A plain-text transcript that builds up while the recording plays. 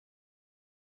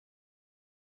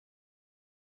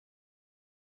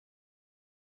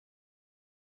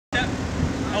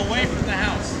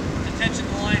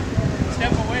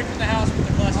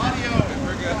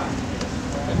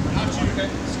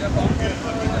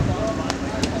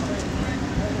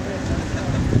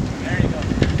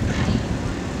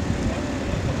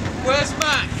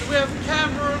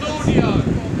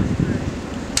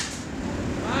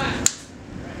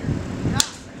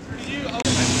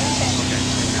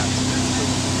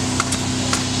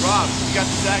Rob, you got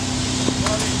the deck?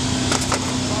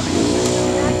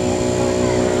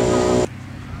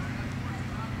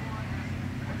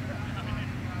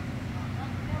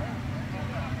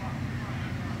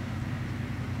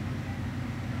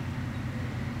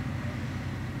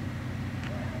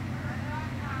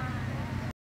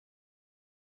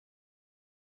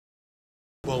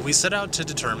 Well, we set out to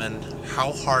determine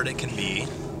how hard it can be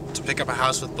to pick up a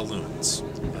house with balloons,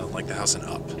 like the house in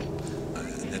Up.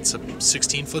 It's a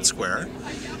 16-foot square.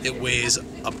 It weighs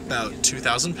about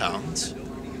 2,000 pounds,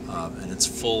 and it's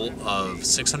full of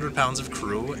 600 pounds of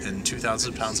crew and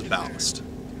 2,000 pounds of ballast.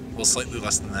 Well, slightly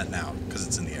less than that now, because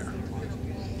it's in the air.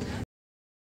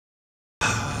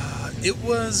 It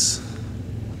was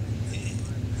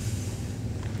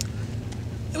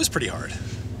pretty hard.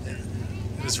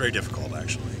 It was very difficult,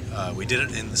 actually. We did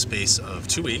it in the space of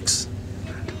 2 weeks,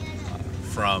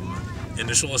 from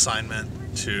initial assignment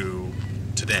to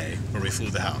today, where we flew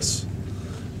the house.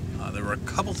 There were a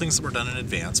couple things that were done in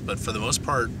advance, but for the most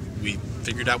part, we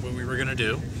figured out what we were going to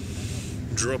do,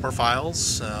 drew up our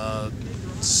files,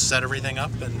 set everything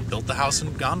up, and built the house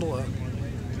in gondola.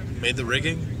 Made the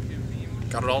rigging,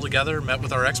 got it all together, met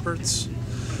with our experts.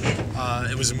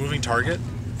 It was a moving target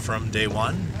from day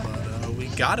one, but we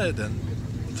got it, and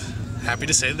happy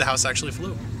to say that the house actually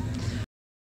flew.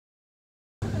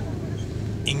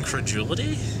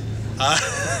 Incredulity?